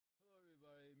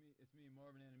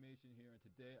Marvin Animation here, and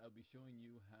today I'll be showing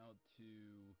you how to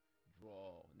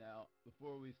draw. Now,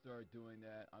 before we start doing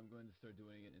that, I'm going to start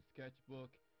doing it in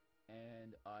Sketchbook,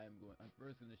 and I'm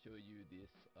first going to show you this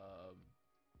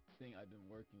thing I've been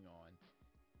working on.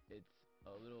 It's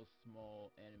a little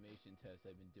small animation test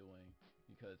I've been doing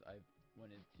because I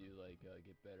wanted to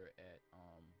get better at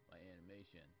my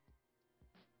animation.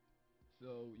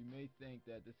 So you may think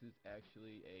that this is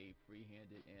actually a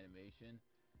free-handed animation.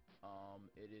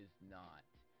 It is not.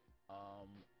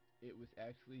 It was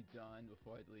actually done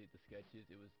before I deleted the sketches.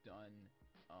 It was done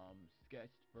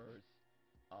sketched first.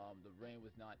 The rain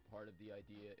was not part of the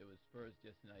idea. It was first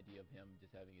just an idea of him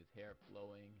just having his hair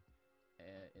flowing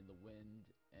in the wind,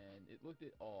 and it looked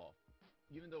it off.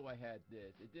 Even though I had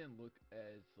this, it didn't look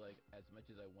as much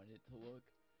as I wanted it to look.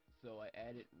 So I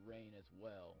added rain as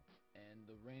well, and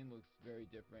the rain looks very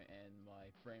different, and my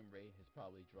frame rate has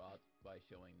probably dropped by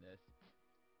showing this.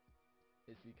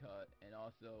 It's because, and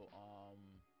also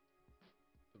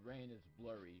the rain is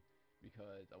blurry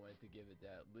because I wanted to give it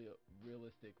that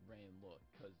realistic rain look,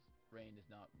 because rain is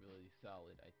not really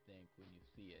solid, I think, when you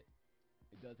see it.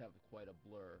 It does have quite a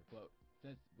blur, but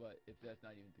if that's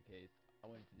not even the case, I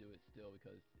wanted to do it still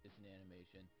because it's an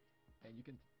animation, and you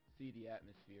can see the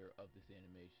atmosphere of this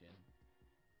animation.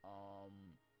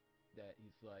 That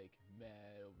he's like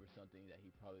mad over something that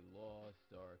he probably lost,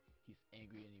 or he's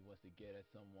angry and he wants to get at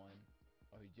someone,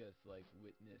 or he just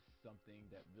witnessed something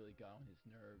that really got on his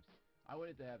nerves. I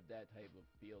wanted to have that type of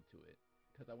feel to it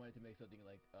because I wanted to make something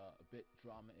a bit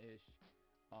drama-ish,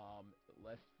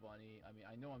 less funny. I mean,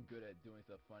 I know I'm good at doing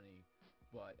stuff funny,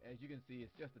 but as you can see,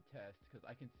 it's just a test because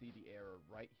I can see the error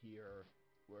right here,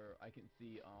 where I can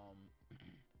see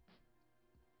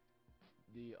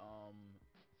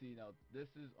see, now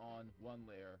this is on one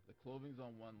layer, the clothing's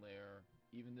on one layer,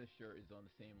 even this shirt is on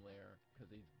the same layer because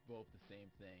they're both the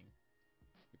same thing.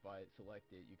 If I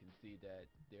select it, you can see that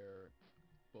they're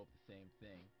both the same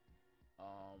thing.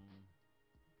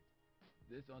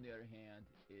 This, on the other hand,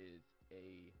 is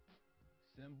a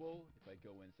symbol. If I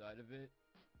go inside of it,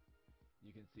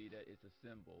 you can see that it's a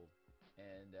symbol,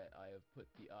 and that I have put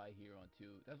the eye here on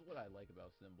two. That's what I like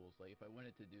about symbols. Like, if I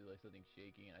wanted to do something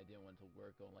shaking and I didn't want to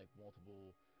work on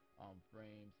multiple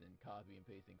frames and copy and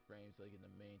pasting frames in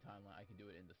the main timeline, I can do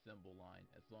it in the symbol line,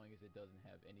 as long as it doesn't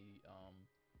have any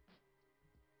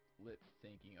lip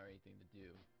syncing or anything to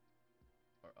do,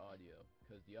 or audio,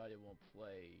 because the audio won't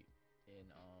play in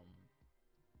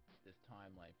this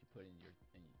timeline. If you put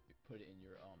it in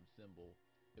your symbol,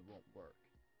 it won't work.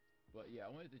 But yeah,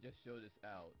 I wanted to just show this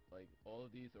out. All of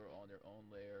these are on their own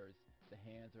layers. The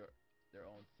hands are their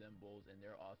own symbols, and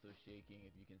they're also shaking.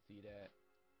 If you can see that,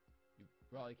 you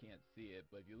probably can't see it,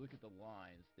 but if you look at the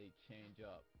lines, they change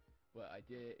up. But I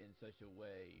did it in such a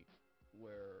way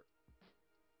where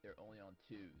they're only on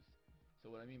twos. So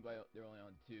what I mean by they're only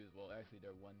on twos, well, actually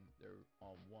they're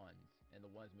on ones, and the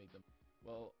ones make them.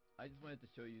 Well, I just wanted to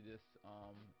show you this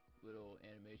little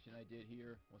animation I did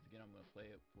here. Once again, I'm going to play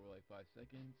it for 5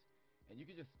 seconds, and you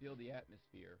can just feel the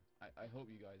atmosphere. I hope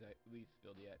you guys at least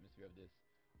feel the atmosphere of this.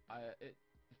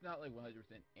 It's not 100%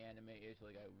 anime-ish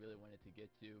like I really wanted to get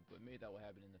to, but maybe that will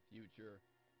happen in the future.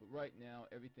 But right now,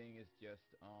 everything is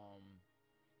just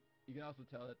you can also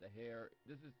tell that the hair,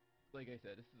 this is, like I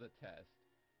said, this is a test.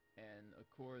 And of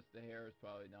course the hair is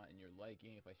probably not in your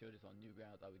liking. If I showed this on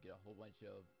Newgrounds, I would get a whole bunch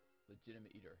of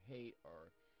legitimate either hate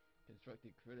or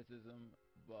constructive criticism.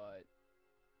 But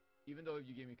even though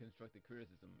you give me constructive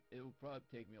criticism, it will probably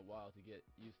take me a while to get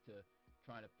used to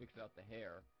trying to fix out the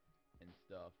hair and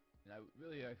stuff. And I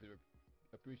really actually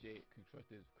appreciate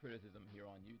constructive criticism here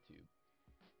on YouTube,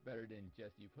 better than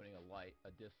just you putting a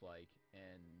dislike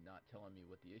and not telling me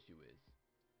what the issue is.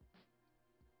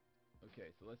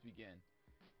 Okay, so let's begin.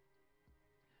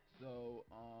 So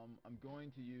I'm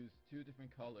going to use two different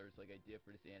colors like I did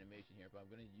for this animation here, but I'm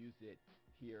going to use it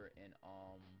here in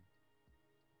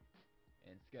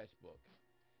Sketchbook.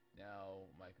 Now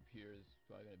my computer is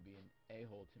probably going to be an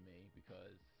a-hole to me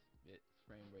because its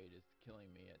frame rate is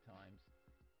killing me at times.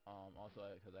 Also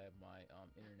because I have my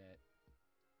internet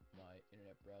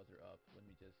browser up. Let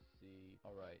me just see.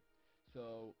 Alright,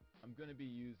 so I'm going to be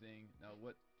using, now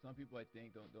what some people I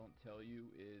think don't tell you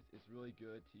is it's really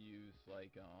good to use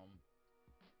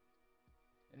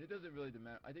and it doesn't really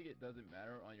matter. I think it doesn't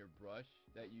matter on your brush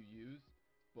that you use,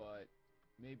 but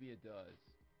maybe it does.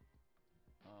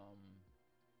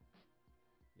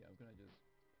 Yeah, I'm gonna just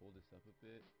pull this up a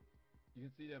bit. You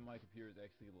can see that my computer is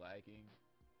actually lagging.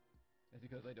 That's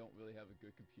because I don't really have a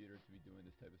good computer to be doing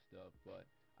this type of stuff, but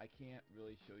I can't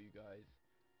really show you guys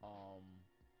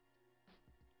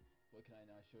what can I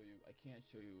not show you? I can't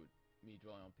show you me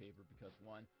drawing on paper because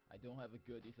one, I don't have a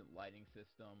good decent lighting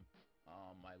system.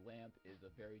 My lamp is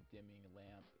a very dimming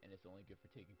lamp, and it's only good for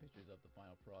taking pictures of the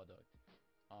final product.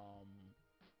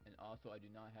 And also I do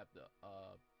not have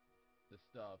the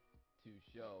stuff to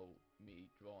show me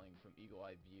drawing from eagle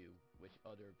eye view, which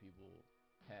other people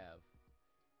have.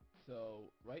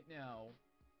 So right now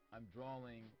I'm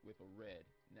drawing with a red.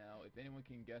 Now if anyone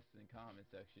can guess in the comment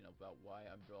section about why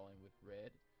I'm drawing with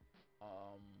red,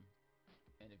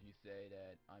 and if you say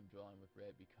that I'm drawing with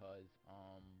red because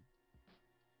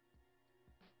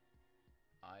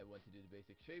I want to do the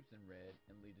basic shapes in red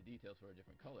and leave the details for a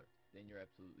different color, then you're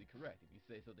absolutely correct. If you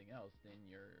say something else, then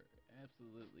you're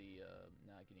absolutely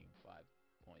not getting 5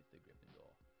 points to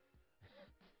Gryffindor.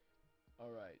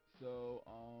 Alright, so,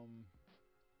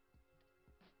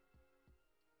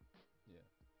 yeah.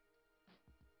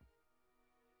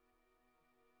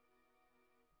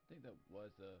 I think that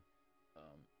was a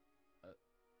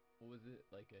what was it?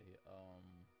 Like a,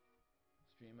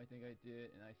 stream I think I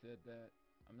did, and I said that.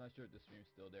 I'm not sure if the stream's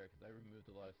still there, because I removed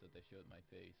a lot of stuff that showed my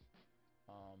face.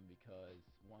 Because,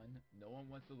 one, no one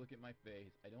wants to look at my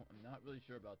face. I'm not really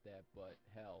sure about that, but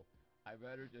hell, I'd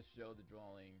rather just show the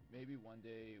drawing. Maybe one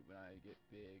day when I get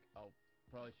big, I'll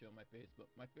probably show my face,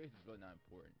 but my face is really not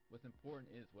important. What's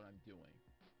important is what I'm doing.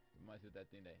 Reminds me of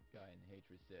that thing that guy in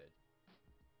Hatred said.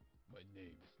 My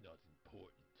name is not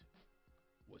important.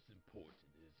 What's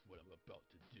important is what I'm about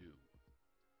to do.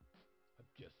 I'm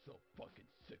just so fucking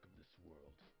sick of this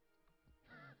world.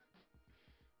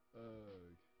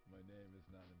 Ugh, my name is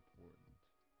not important.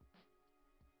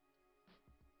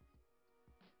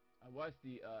 I watched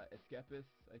the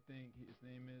Escapist, I think his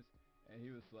name is, and he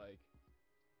was like,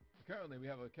 currently we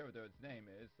have a character, its name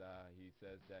is, he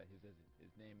says that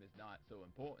his name is not so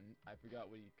important. I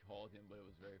forgot what he called him, but it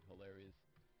was very hilarious.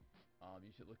 You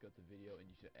should look up the video, and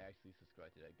you should actually subscribe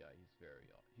to that guy. He's very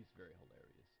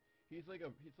hilarious. He's like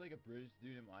a British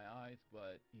dude in my eyes,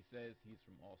 but he says he's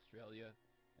from Australia,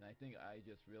 and I think I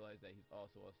just realized that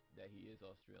he is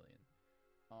Australian.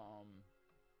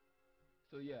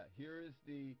 So yeah, here is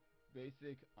the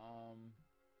basic.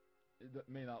 It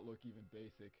may not look even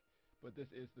basic, but this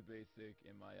is the basic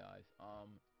in my eyes.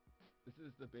 This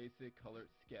is the basic colored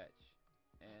sketch.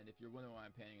 And if you're wondering why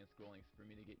I'm panning and scrolling, it's for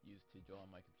me to get used to draw on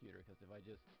my computer, because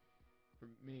for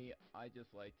me, I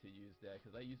just like to use that,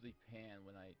 because I usually pan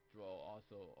when I draw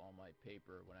also on my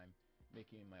paper when I'm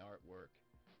making my artwork.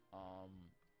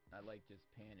 I like just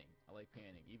panning. I like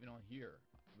panning. Even on here,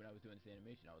 when I was doing this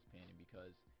animation, I was panning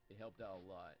because it helped out a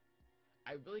lot.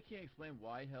 I really can't explain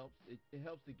why it helps. It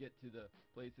helps to get to the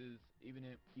places, even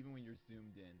when you're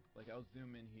zoomed in. Like, I'll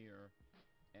zoom in here,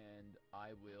 and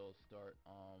I will start,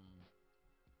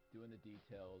 doing the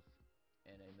details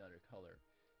in another color.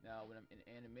 Now when I'm in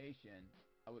animation,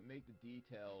 I would make the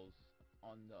details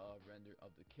on the render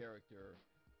of the character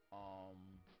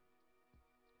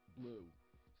blue.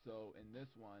 So in this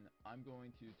one, I'm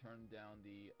going to turn down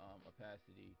the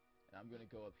opacity, and I'm going to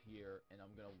go up here, and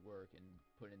I'm going to work and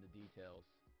put in the details.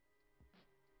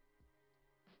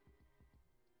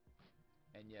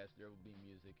 And yes, there will be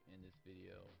music in this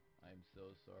video. I'm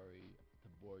so sorry to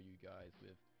bore you guys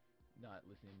with not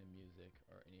listening to music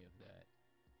or any of that.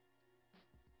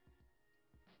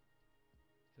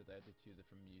 So I have to choose it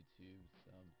from YouTube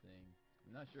something.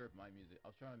 I'm not sure if my music.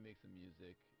 I'll try to make some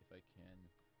music if I can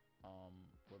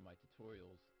for my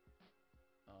tutorials.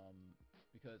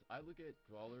 Because I look at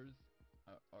drawers,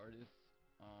 artists,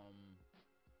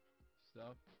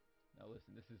 stuff. Now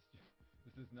listen, this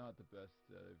is not the best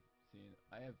I've seen.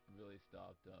 I have really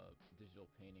stopped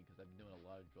digital painting because I've been doing a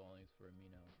lot of drawings for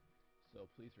Amino. So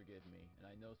please forgive me. And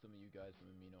I know some of you guys from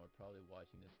Amino are probably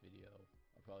watching this video,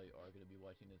 or probably are going to be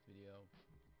watching this video.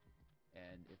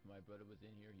 And if my brother was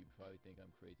in here, he'd probably think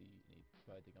I'm crazy, and he'd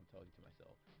probably think I'm talking to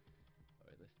myself.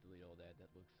 Alright, let's delete all that.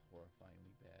 That looks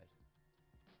horrifyingly bad.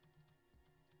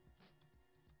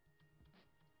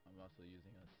 I'm also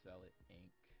using a solid ink,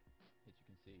 as you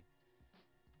can see.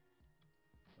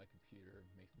 My computer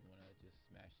makes me want to just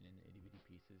smash it into itty bitty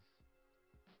pieces.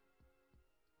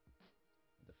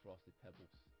 The frosted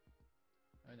pebbles.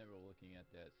 I remember looking at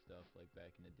that stuff like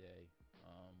back in the day.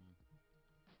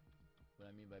 What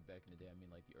I mean by back in the day, I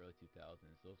mean like the early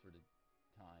 2000s. Those were the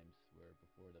times where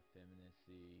before the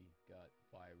femininity got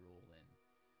viral and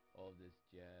all of this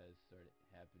jazz started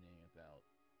happening about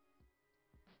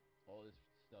all this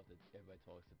stuff that everybody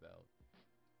talks about.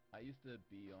 I used to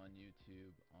be on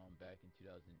YouTube back in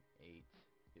 2008.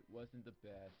 It wasn't the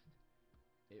best.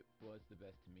 It was the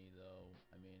best to me though.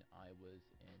 I mean, I was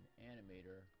an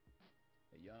animator,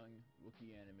 a young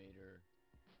rookie animator,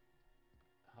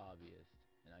 hobbyist,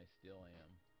 and I still am.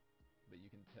 but you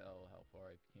can tell how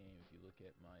far I've came if you look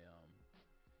at my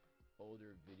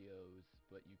older videos,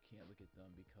 but you can't look at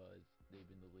them because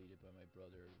they've been deleted by my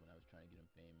brother when I was trying to get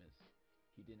him famous.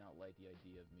 He did not like the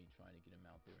idea of me trying to get him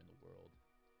out there in the world,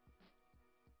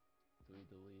 so he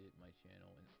deleted my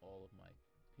channel and all of my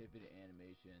pivot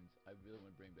animations. I really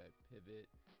want to bring back pivot.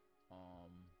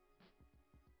 I'm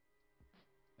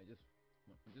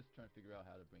just trying to figure out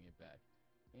how to bring it back.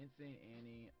 Insane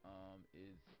Annie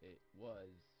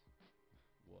was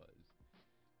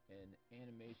an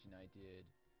animation I did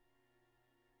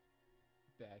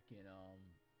back in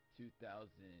 2008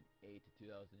 to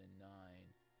 2009,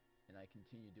 and I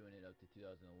continued doing it up to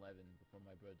 2011 before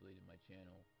my brother deleted my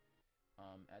channel.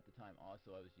 At the time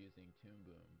also I was using Toon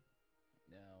Boom.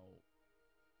 Now,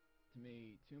 to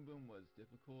me, Toon Boom was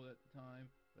difficult at the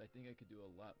time, but I think I could do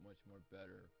a lot much more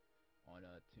better on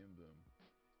Toon Boom.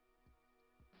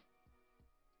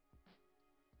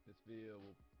 This video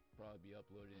will probably be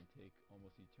uploaded and take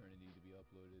almost eternity to be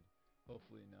uploaded.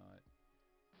 Hopefully not.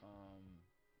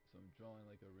 So I'm drawing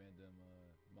like a random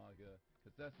manga,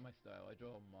 because that's my style. I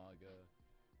draw manga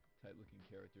type looking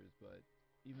characters, but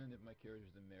even if my character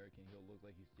is American, he'll look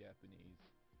like he's Japanese.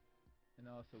 And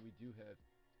also, we do have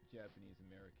Japanese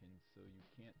Americans, so you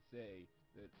can't say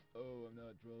that, oh, I'm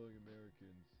not drawing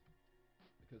Americans,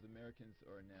 because Americans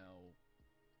are now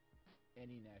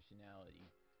any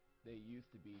nationality. They used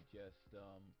to be just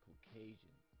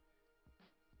Caucasian,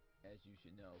 as you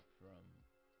should know from,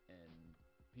 and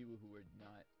people who were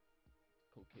not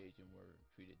Caucasian were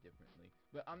treated differently.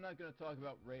 But I'm not going to talk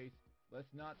about race. Let's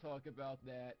not talk about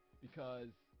that, because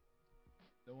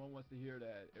no one wants to hear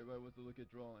that. Everybody wants to look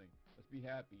at drawing. Let's be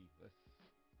happy. Let's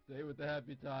stay with the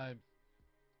happy times.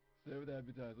 Stay with the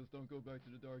happy times. Let's don't go back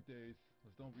to the dark days.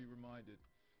 Let's don't be reminded.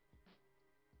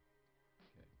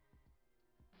 Okay.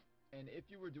 And if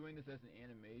you were doing this as an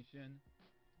animation,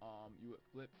 you would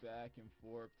flip back and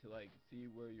forth to like see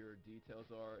where your details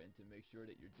are and to make sure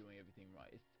that you're doing everything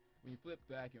right. When you flip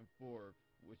back and forth,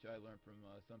 which I learned from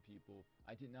some people,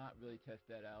 I did not really test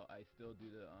that out. I still do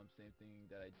the same thing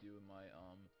that I do in my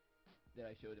that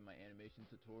I showed in my animation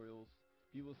tutorials.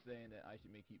 People saying that I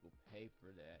should make people pay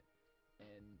for that,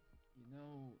 and you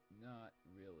know, not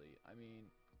really. I mean,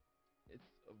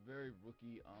 it's a very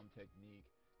rookie technique.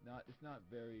 It's not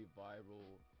very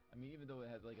viral. I mean, even though it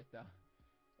has like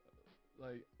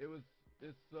like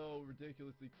it's so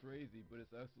ridiculously crazy, but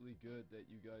it's absolutely good that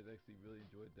you guys actually really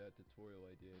enjoyed that tutorial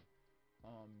I did.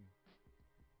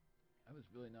 I was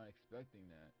really not expecting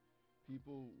that.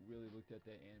 People really looked at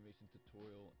that animation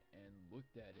tutorial and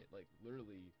looked at it, like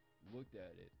literally looked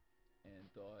at it and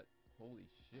thought, holy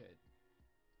shit.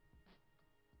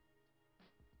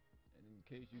 And in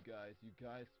case you guys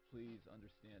please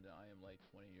understand that I am like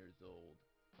 20 years old,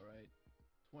 alright?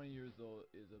 20 years old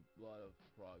is a lot of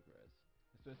progress,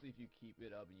 especially if you keep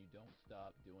it up and you don't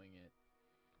stop doing it.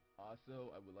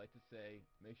 Also, I would like to say,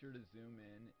 make sure to zoom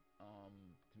in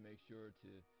to make sure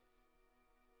to,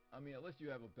 I mean, unless you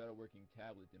have a better working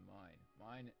tablet than mine.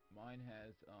 Mine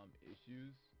has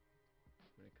issues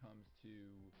when it comes to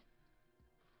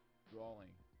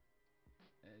drawing,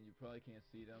 and you probably can't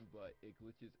see them, but it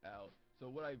glitches out. So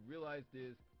what I realized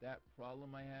is that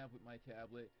problem I have with my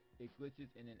tablet, it glitches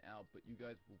in and out, but you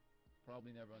guys will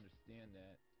probably never understand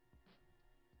that.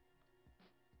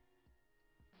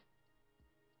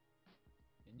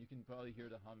 And you can probably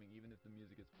hear the humming even if the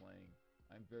music is playing.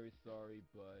 I'm very sorry,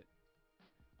 but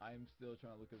I'm still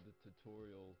trying to look at the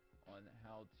tutorial on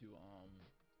how to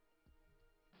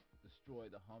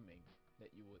destroy the humming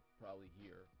that you would probably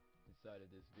hear inside of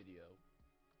this video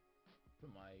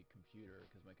from my computer,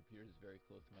 because my computer is very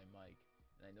close to my mic,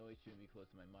 and I know it shouldn't be close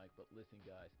to my mic, but listen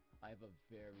guys, I have a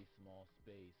very small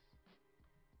space.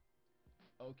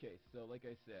 Okay, so like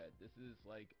I said, this is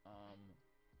like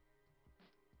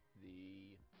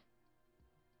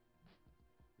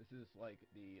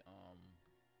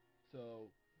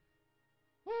so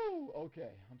whoo,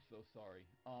 okay, I'm so sorry.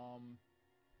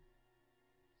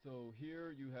 So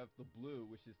here you have the blue,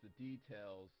 which is the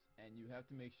details, and you have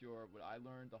to make sure, what I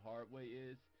learned the hard way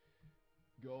is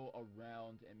go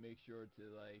around and make sure to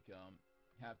like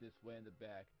have this way in the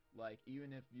back. Like even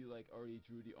if you like already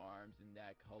drew the arms in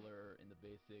that color in the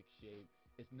basic shape,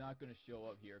 it's not going to show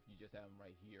up here if you just have them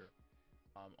right here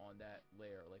on that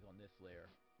layer, like on this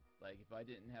layer. Like if I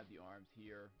didn't have the arms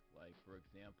here, like for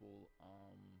example,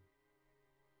 I'm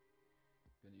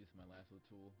gonna use my lasso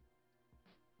tool,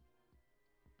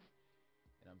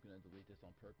 and I'm gonna delete this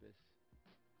on purpose.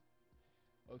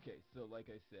 Okay, so like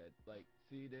I said, like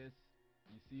see this,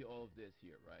 you see all of this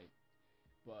here, right?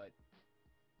 But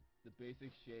the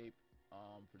basic shape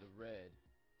for the red,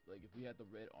 like if we had the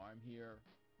red arm here,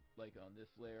 like on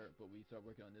this layer, but we start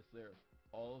working on this layer,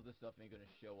 all of the stuff ain't gonna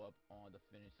show up on the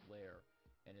finished layer,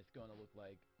 and it's gonna look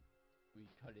like we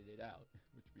cutted it out,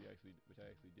 which I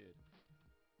actually did.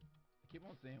 I keep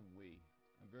on saying we.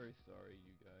 I'm very sorry,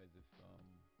 you guys, if I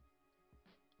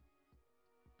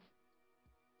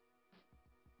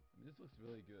mean, this looks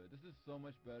really good. This is so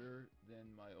much better than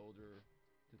my older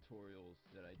tutorials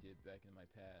that I did back in my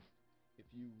past. If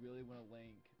you really want a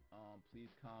link, please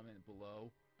comment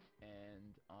below,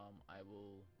 and I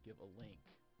will give a link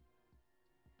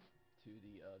to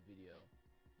the video.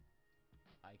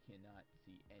 I cannot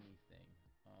see anything.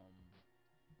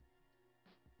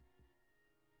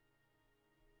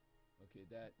 Okay,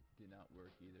 that did not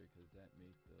work either because that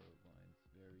made the lines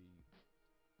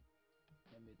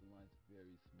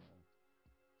very small.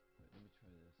 Right, let me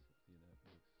try this. Let's see if that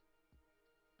works.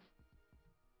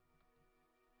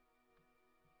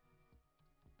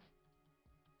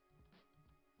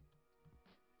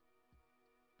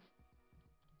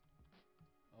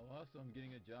 Oh, also, I'm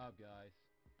getting a job, guys.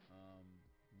 I'm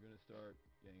gonna start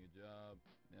getting a job,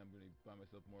 and I'm gonna buy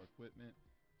myself more equipment.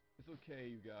 It's okay,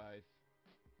 you guys.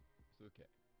 It's okay.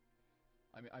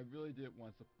 I mean, I really did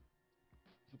want some.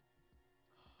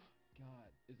 God,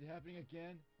 is it happening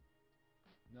again?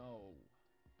 No.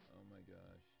 Oh my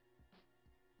gosh.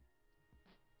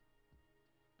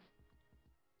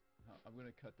 I'm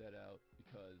gonna cut that out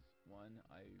because one,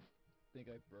 I think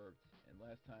I burped, and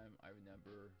last time I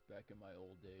remember back in my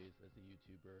old days as a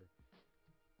YouTuber,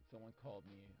 someone called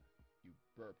me, "You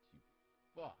burped, you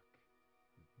fuck,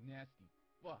 you nasty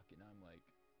fuck," and I'm like,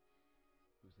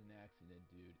 it was an accident,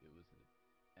 dude. It was an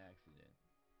accident.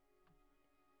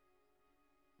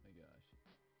 My gosh.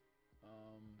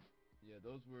 Yeah,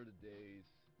 those were the days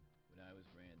when I was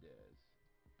Randaz.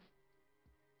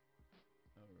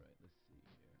 Alright, let's see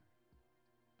here.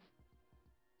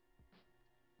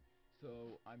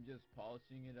 So, I'm just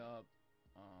polishing it up.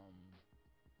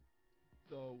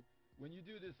 So, when you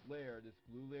do this layer, this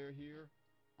blue layer here,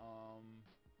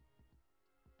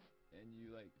 and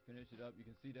you like finish it up, you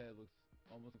can see that it looks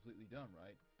almost completely done,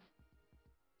 right?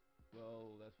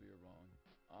 Well, that's where you're wrong.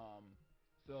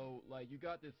 So like you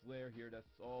got this layer here that's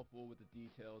all full with the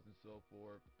details and so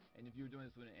forth, and if you were doing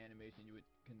this with an animation, you would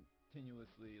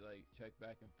continuously like check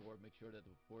back and forth, make sure that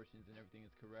the proportions and everything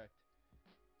is correct.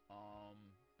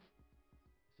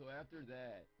 So after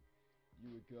that, you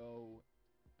would go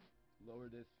lower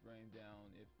this frame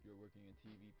down if you're working in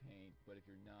TV Paint, but if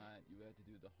you're not, you have to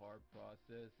do the hard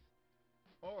process.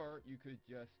 Or you could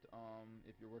just,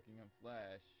 if you're working on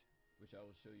Flash, which I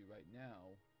will show you right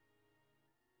now,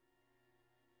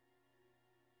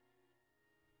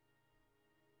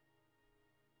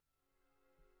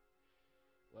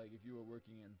 like if you were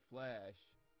working in Flash,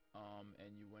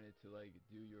 and you wanted to like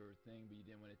do your thing, but you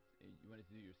didn't want to, you wanted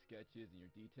to do your sketches and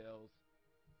your details,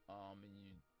 and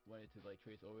you wanted to like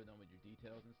trace over them with your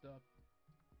details and stuff,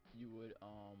 you would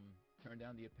turn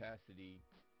down the opacity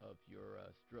of your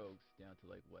strokes down to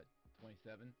like what,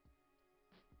 27,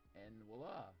 and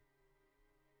voila.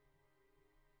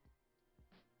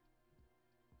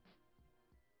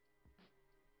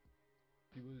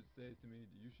 People say to me,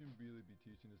 you shouldn't really be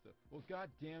teaching this stuff. Well, god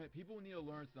damn it, people need to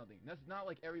learn something. That's not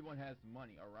like everyone has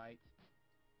money, alright?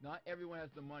 Not everyone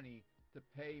has the money to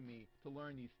pay me to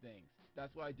learn these things.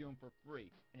 That's why I do them for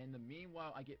free. And in the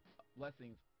meanwhile, I get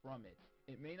blessings from it.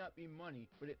 It may not be money,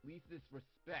 but at least it's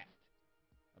respect.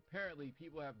 Apparently,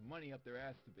 people have money up their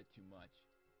ass a bit too much.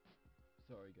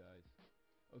 Sorry, guys.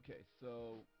 Okay,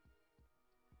 so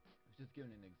I was just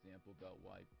giving an example about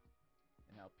why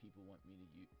and how people want me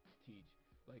to teach.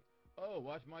 Like, oh,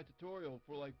 watch my tutorial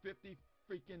for like 50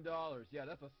 freaking dollars. Yeah,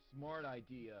 that's a smart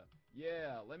idea.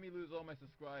 Yeah, let me lose all my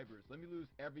subscribers. Let me lose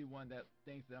everyone that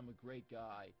thinks that I'm a great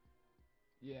guy.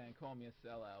 Yeah, and call me a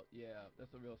sellout. Yeah,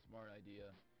 that's a real smart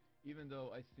idea. Even though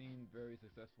I've seen very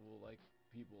successful like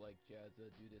people like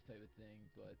Jazza do this type of thing,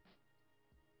 but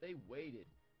they waited.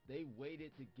 They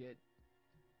waited to get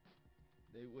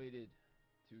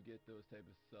those type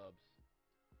of subs.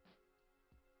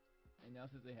 And now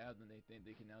since they have them, they think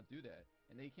they can now do that.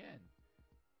 And they can.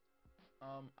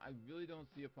 I really don't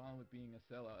see a problem with being a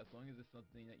sellout as long as it's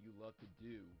something that you love to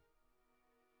do.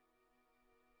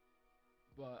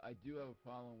 But I do have a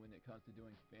problem when it comes to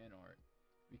doing fan art,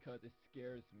 because it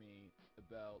scares me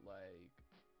about like,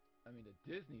 I mean the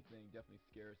Disney thing definitely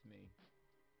scares me.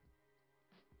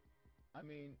 I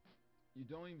mean, you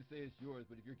don't even say it's yours,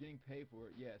 but if you're getting paid for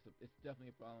it, yes, it's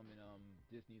definitely a problem in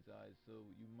Disney's eyes, so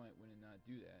you might want to not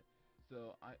do that.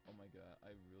 So oh my god,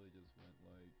 I really just went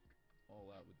like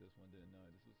all out with this one, didn't I?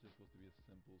 This was just supposed to be a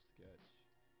simple sketch.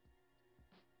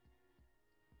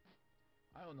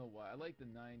 I don't know why. I like the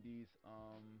 90s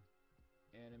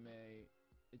anime.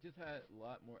 It just had a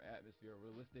lot more atmosphere,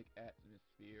 realistic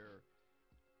atmosphere.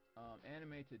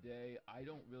 Anime today, I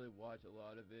don't really watch a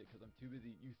lot of it because I'm too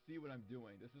busy. You see what I'm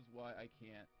doing. This is why I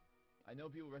can't. I know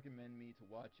people recommend me to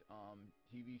watch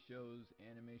TV shows,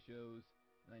 anime shows,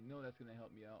 and I know that's going to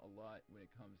help me out a lot when it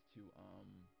comes to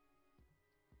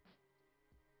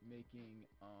making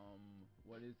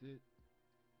what is it?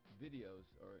 Videos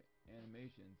or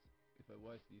animations if I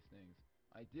watch these things.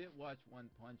 I did watch One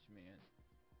Punch Man,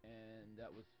 and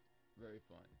that was very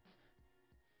fun.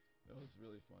 That was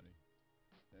really funny,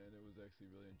 and it was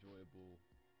actually really enjoyable.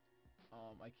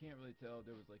 I can't really tell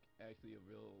there was like actually a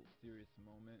real serious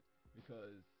moment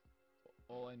because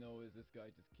all I know is this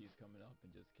guy just keeps coming up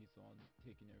and just keeps on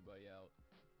taking everybody out.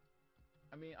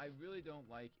 I mean, I really don't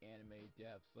like anime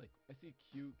deaths. Like, I see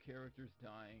cute characters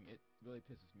dying, it really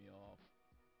pisses me off.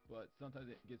 But sometimes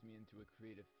it gets me into a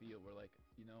creative field where, like,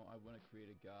 you know, I want to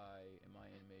create a guy in my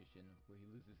animation where he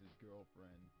loses his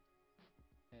girlfriend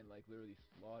and, like, literally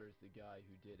slaughters the guy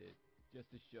who did it just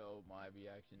to show my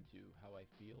reaction to how I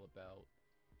feel about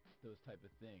those type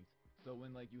of things. So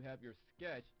when, like, you have your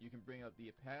sketch, you can bring up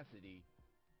the opacity,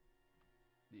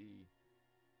 the,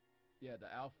 yeah,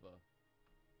 the alpha,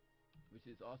 which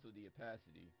is also the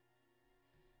opacity,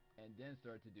 and then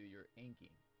start to do your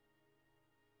inking,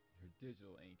 your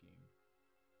digital inking.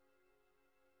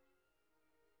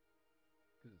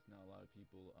 Because it's not a lot of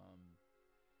people,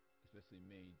 especially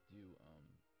me, do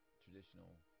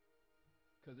traditional.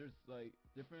 Because there's like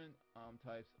different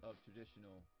types of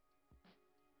traditional.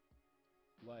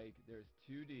 Like there's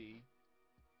 2D,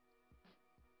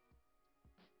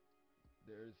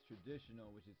 there's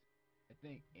traditional, which is, I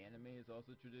think anime is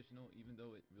also traditional, even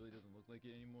though it really doesn't look like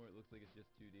it anymore. It looks like it's just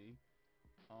 2D.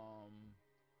 Um,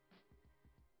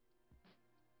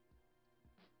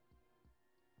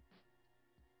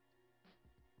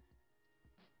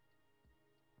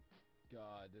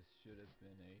 God, this should have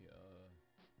been a, oh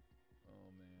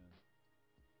man.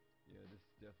 Yeah, this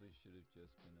definitely should have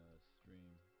just been a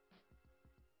stream.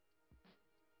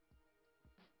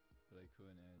 But I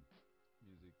couldn't add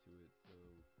music to it, so,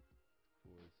 of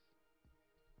course.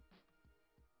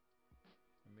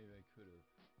 Or maybe I could have.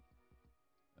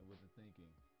 I wasn't thinking.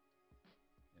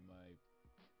 And my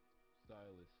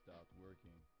stylus stopped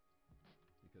working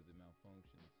because it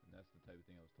malfunctions. And that's the type of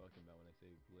thing I was talking about when I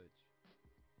say glitch.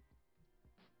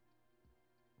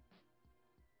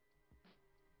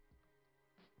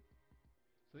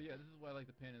 So yeah, this is why I like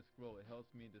the pan and scroll. It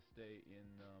helps me to stay in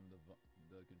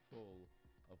the control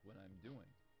of what I'm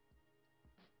doing.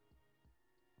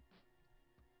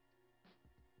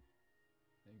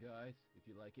 And guys, if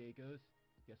you like Egos,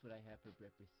 guess what I had for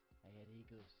breakfast? I had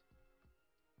Egos.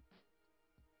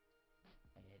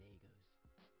 I had Egos.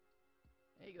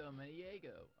 Ego, man,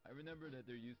 Ego. I remember that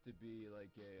there used to be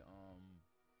like a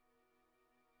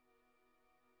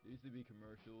there used to be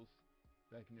commercials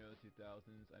back in the early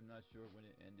 2000s. I'm not sure when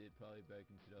it ended, probably back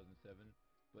in 2007.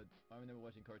 But I remember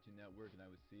watching Cartoon Network and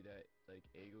I would see that like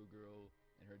Ego girl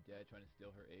and her dad trying to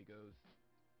steal her Egos.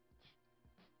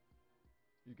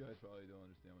 You guys probably don't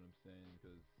understand what I'm saying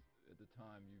because at the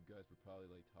time you guys were probably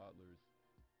like toddlers.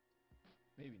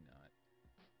 Maybe not,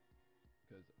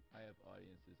 because I have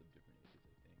audiences of different ages,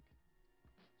 I think.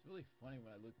 It's really funny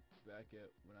when I look back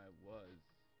at when I was,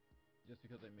 just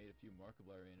because I made a few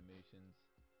Markiplier animations.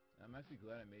 And I'm actually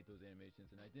glad I made those animations,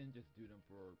 and I didn't just do them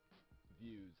for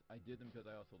views. I did them because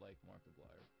I also like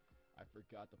Markiplier. I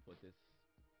forgot to put this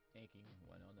inking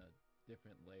one on a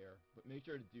different layer, but make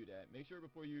sure to do that. Make sure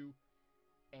before you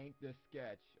ink the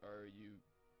sketch, or you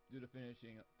do the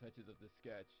finishing touches of the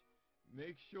sketch,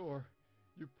 make sure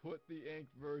you put the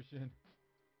inked version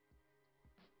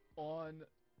on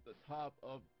the top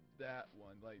of that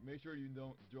one. Like, make sure you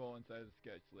don't draw inside the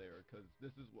sketch layer, because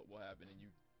this is what will happen, and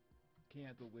you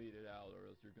can't delete it out,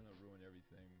 or else you're gonna ruin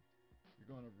everything.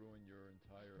 You're gonna ruin your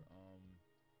entire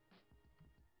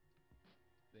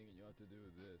thing, and you have to do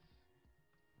this.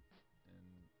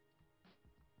 And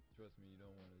trust me, you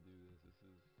don't want to do this. This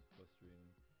is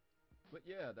frustrating. But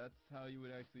yeah, that's how you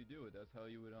would actually do it. That's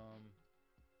how you would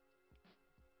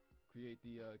create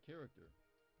the character.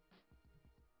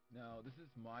 Now, this is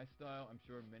my style. I'm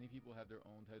sure many people have their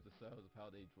own types of styles of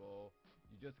how they draw.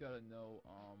 You just gotta know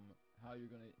how you're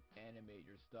gonna animate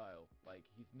your style. Like,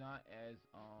 he's not as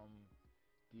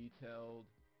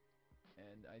detailed,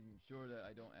 and I'm sure that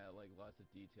I don't add like lots of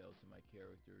details to my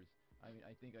characters. I mean,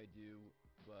 I think I do,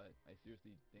 but I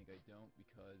seriously think I don't,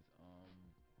 because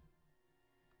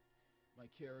my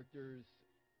characters,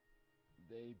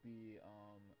 they're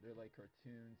like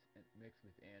cartoons and mixed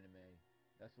with anime.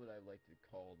 That's what I like to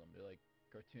call them. They're like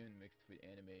cartoon mixed with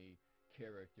anime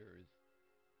characters,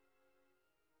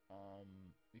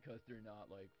 because they're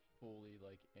not like fully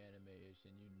like anime-ish,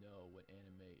 and you know what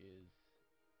anime is,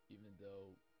 even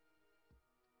though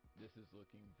this is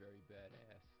looking very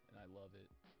badass, and I love it.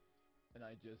 And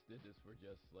I just did this for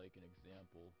just like an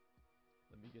example.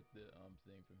 Let me get the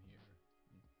thing from here.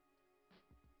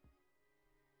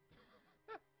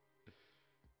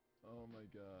 Oh my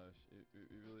gosh, it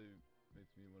really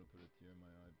makes me want to put a tear in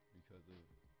my eye because of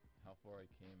how far I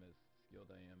came, as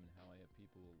skilled I am, and how I have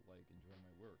people like enjoy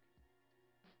my work.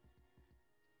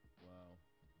 Wow.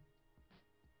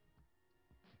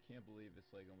 I can't believe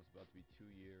it's like almost about to be 2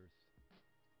 years.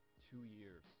 2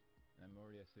 years. And I'm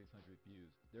already at 600 views.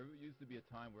 There used to be a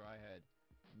time where I had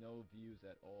no views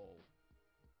at all.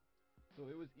 So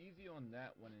it was easy on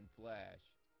that one in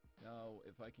Flash. Now,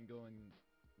 if I can go and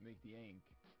make the ink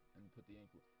and put the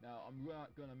ink... Now, I'm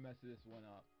not going to mess this one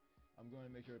up. I'm going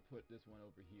to make sure to put this one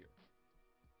over here.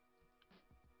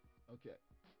 Okay.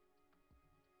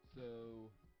 So...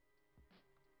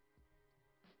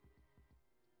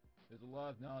 there's a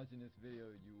lot of knowledge in this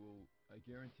video. I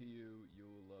guarantee you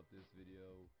will love this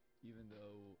video. Even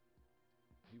though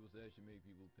people say I should make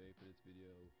people pay for this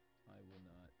video, I will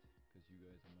not, because you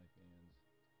guys are my fans.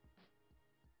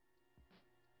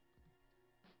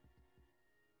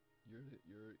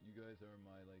 You guys are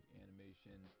my like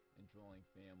animation and drawing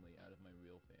family out of my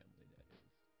real family, that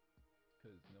is.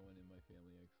 Because no one in my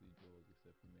family actually draws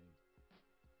except for me.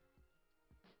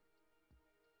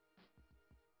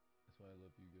 That's why I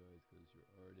love you guys, because you're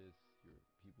artists, you're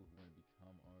people who want to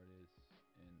become artists,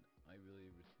 and I really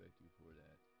respect you for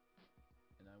that.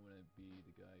 And I want to be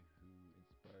the guy who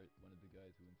one of the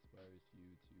guys who inspires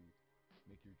you to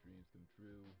make your dreams come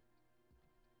true,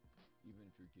 even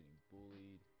if you're getting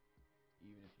bullied,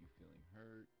 even if you're feeling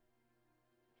hurt.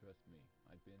 Trust me,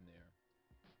 I've been there.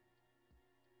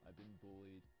 I've been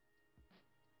bullied.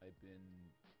 I've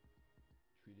been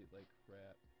treated like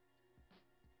crap.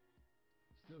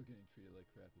 Still getting treated like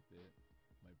crap a bit.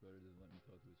 My brother doesn't let me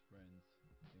talk to his friends.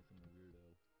 He thinks I'm a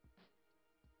weirdo.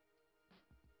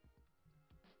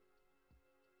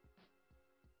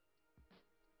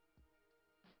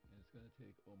 And it's gonna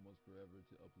take almost forever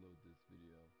to upload this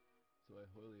video. So I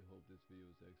really hope this video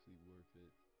is actually worth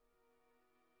it.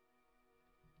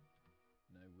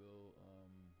 And I will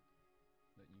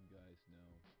let you guys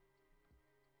know.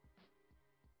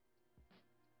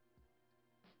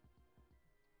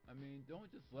 I mean, don't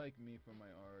just like me for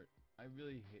my art. I'm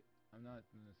not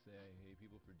gonna say I hate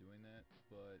people for doing that,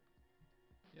 but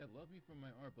yeah, love me for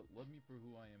my art, but love me for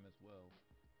who I am as well.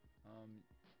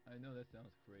 I know that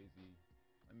sounds crazy.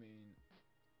 I mean,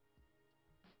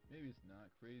 maybe it's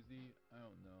not crazy. I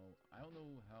don't know. I don't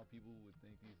know how people would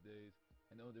think these days.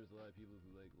 I know there's a lot of people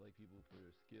who like people for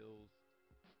their skills,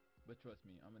 but trust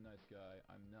me, I'm a nice guy.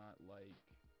 I'm not like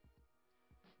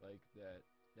that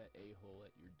a-hole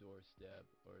at your doorstep,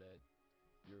 or that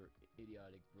your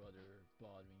idiotic brother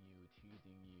bothering you,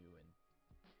 teasing you, and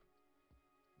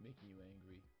making you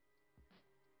angry.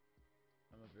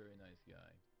 I'm a very nice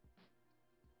guy.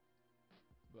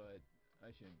 But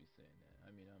I shouldn't be saying that.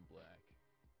 I mean, I'm black.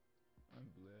 I'm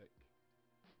black.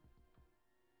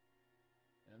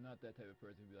 And I'm not that type of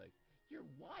person who be like, "You're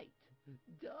white!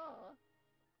 Duh!"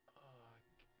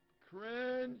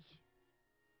 Cringe!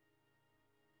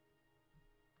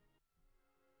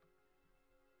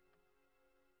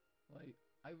 Like,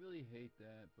 I really hate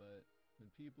that, but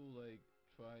when people like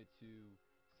try to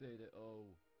say that,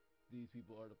 oh, these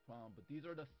people are the problem, but these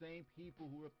are the same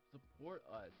people who support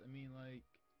us. I mean, like,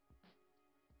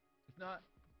 it's not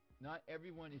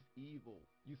everyone is evil.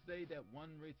 You say that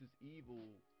one race is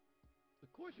evil,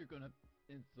 of course you're gonna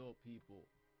insult people.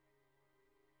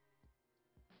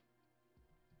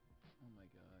 Oh my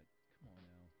god, come on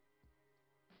now.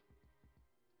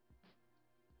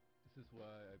 This is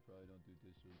why I probably don't do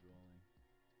digital drawing.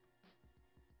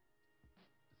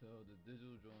 So the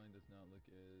digital drawing does not look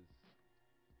as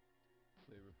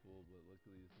flavorful, but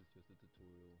luckily this is just a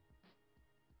tutorial.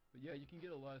 But yeah, you can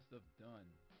get a lot of stuff done.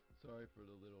 Sorry for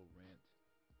the little rant.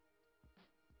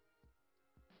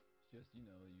 It's just, you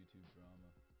know, YouTube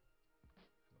drama.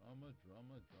 Drama.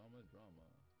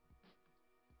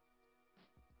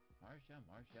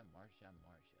 Marsha.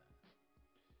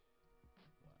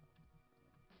 Wow.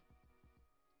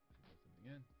 Something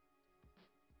in.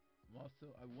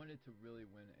 I wanted to really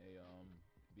win a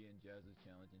be in Jazz's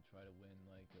challenge and try to win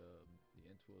like the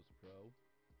Intuos Pro,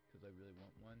 because I really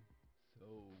want one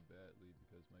so badly,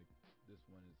 because this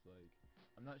one is like,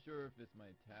 I'm not sure if it's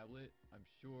my tablet. I'm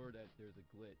sure that there's a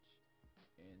glitch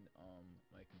in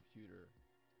my computer,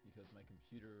 because my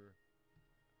computer,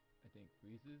 I think,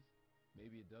 freezes.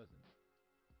 Maybe it doesn't.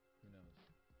 Who knows?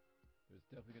 There's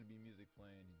definitely going to be music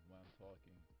playing while I'm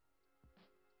talking.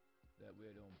 That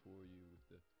way I don't bore you with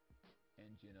the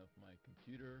engine of my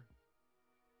computer.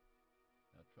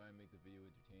 I'll try and make the video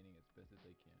entertaining as best as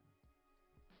I can.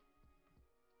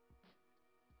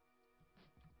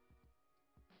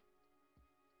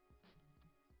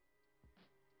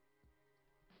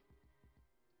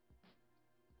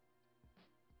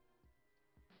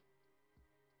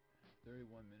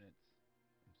 "31 minutes.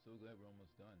 I'm so glad we're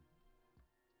almost done.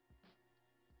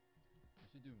 I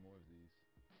should do more of these,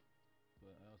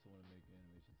 but I also want to make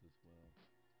animations as well.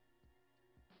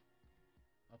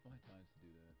 I'll find times to do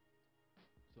that.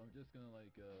 So I'm just gonna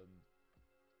like do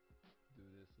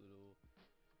this little,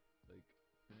 like,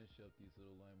 finish up these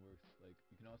little line works. Like,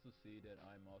 you can also see that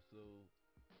I'm also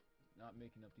not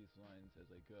making up these lines as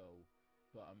I go,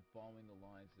 but I'm following the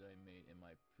lines that I made in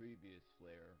my previous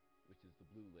layer, which is the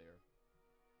blue layer.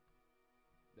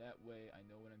 That way I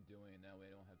know what I'm doing, and that way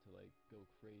I don't have to like go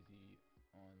crazy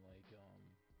on like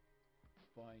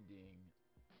finding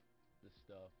the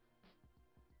stuff.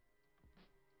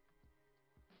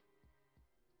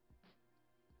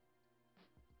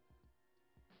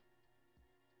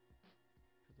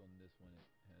 Because on this one it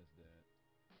has that.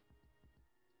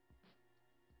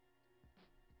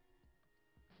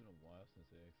 It's been a while since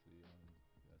I actually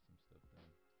got some stuff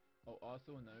done. Oh,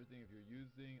 also another thing, if you're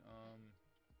using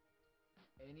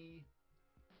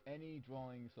any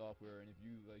drawing software, and if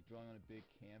you like drawing on a big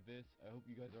canvas, I hope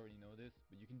you guys already know this,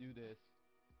 but you can do this.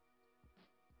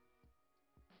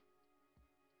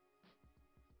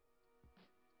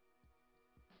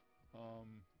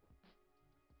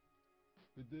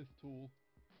 With this tool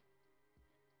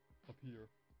up here,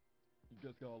 you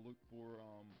just gotta look for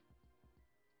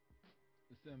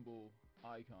the symbol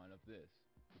icon of this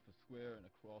with a square and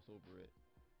a cross over it,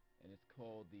 and it's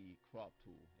called the crop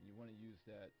tool, and you want to use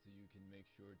that so you can make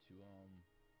sure to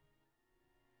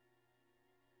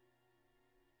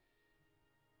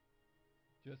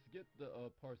just get the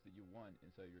parts that you want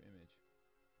inside your image.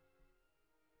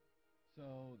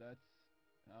 So that's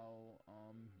how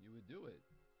you would do it.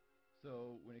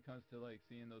 So when it comes to like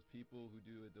seeing those people who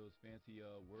do those fancy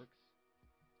works,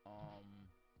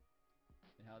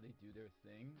 and how they do their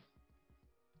things,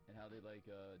 and how they like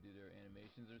do their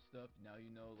animations or stuff, now you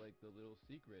know like the little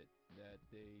secret that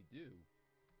they do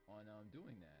on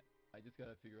doing that. I just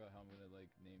gotta figure out how I'm gonna like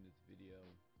name this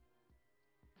video.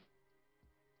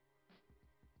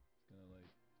 It's gonna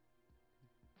like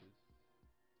this.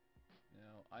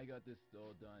 Now I got this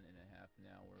all done in a half an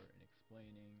hour and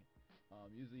explaining.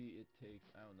 Usually it takes,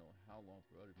 I don't know how long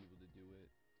for other people to do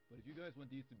it, but if you guys want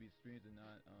these to be streams and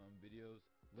not videos,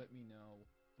 let me know.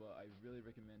 But I really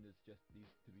recommend these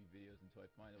to be videos until I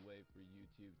find a way for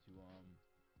YouTube to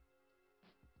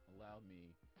allow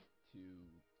me to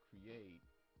create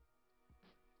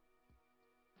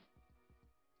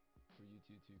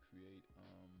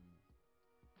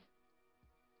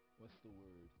what's the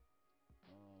word,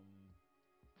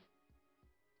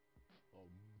 it's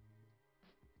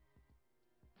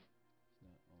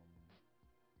not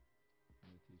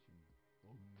meditation,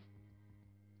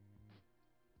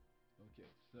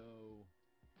 okay, so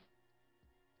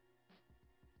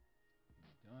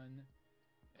done,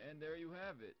 and there you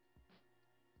have it.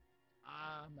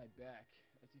 My back.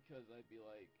 That's because I'd be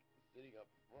like sitting up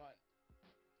front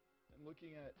and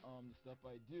looking at the stuff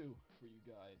I do for you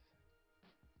guys.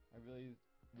 I really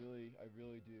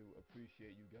do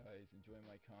appreciate you guys enjoying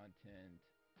my content,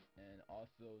 and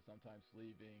also sometimes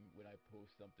leaving when I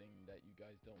post something that you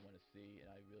guys don't want to see, and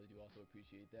I really do also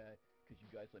appreciate that, because you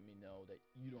guys let me know that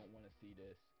you don't want to see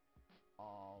this.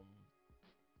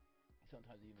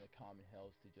 Sometimes even the comment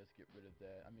helps to just get rid of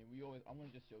that. I mean, I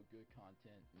want to just show good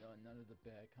content, none of the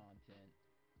bad content.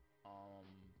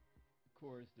 Of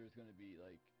course there's going to be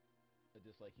like a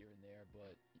dislike here and there,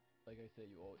 but like I said,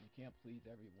 you can't please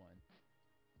everyone,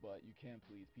 but you can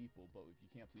please people. But if you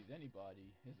can't please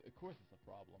anybody, of course it's a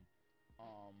problem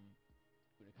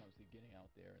when it comes to getting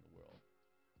out there in the world.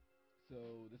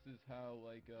 So this is how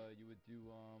like you would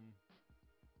do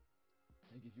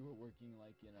like if you were working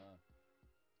like in an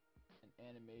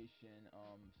animation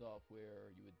software,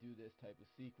 you would do this type of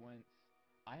sequence.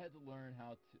 I had to learn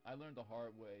I learned the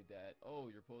hard way that, oh,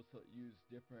 you're supposed to use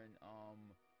different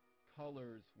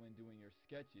colors when doing your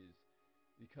sketches,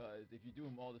 because if you do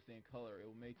them all the same color, it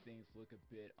will make things look a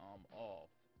bit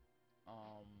off.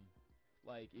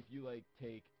 Like if you like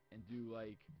take and do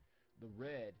like the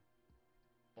red,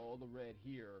 all the red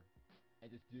here, and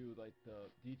just do like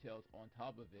the details on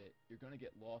top of it, you're gonna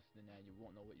get lost in that and you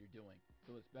won't know what you're doing.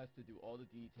 So it's best to do all the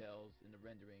details in the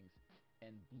renderings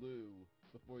and blue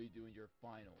before you do your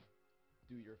final.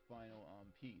 do your final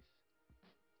piece,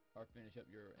 or finish up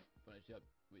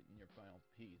with your final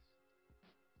piece.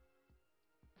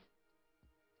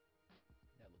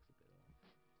 That looks a bit off.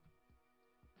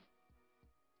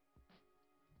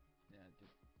 Yeah,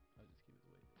 I'll just keep it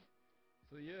the way it is.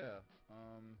 So yeah,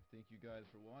 thank you guys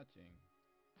for watching.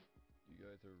 You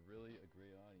guys are really a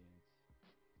great audience.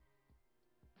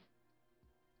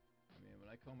 I mean, when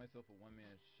I call myself a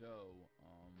one-man show,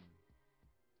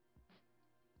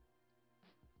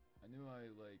 I knew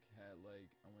I wanted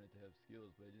to have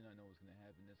skills, but I did not know it was gonna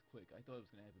happen this quick. I thought it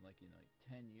was gonna happen like in like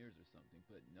 10 years or something,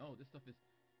 but no,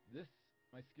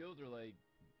 my skills are like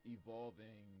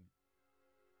evolving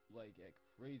like at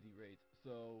crazy rates.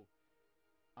 So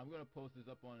I'm gonna post this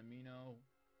up on Amino.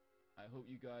 I hope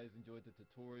you guys enjoyed the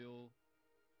tutorial.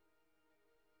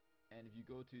 And if you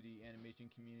go to the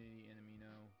animation community in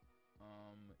Amino,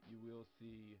 you will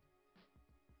see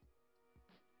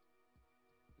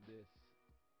this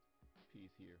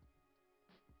piece here.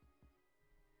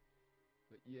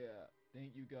 But yeah,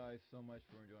 thank you guys so much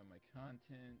for enjoying my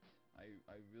content.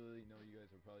 I really know you guys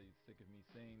are probably sick of me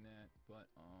saying that, but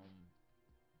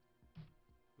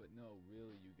no,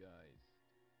 really, you guys.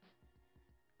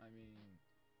 I mean,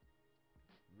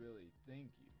 really,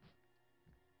 thank you.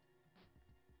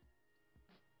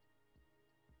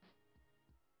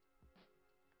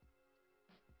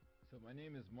 So my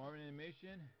name is Marvin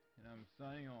Animation, and I'm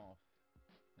signing off.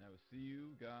 And I will see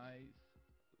you guys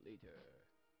later.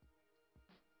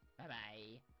 Bye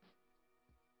bye.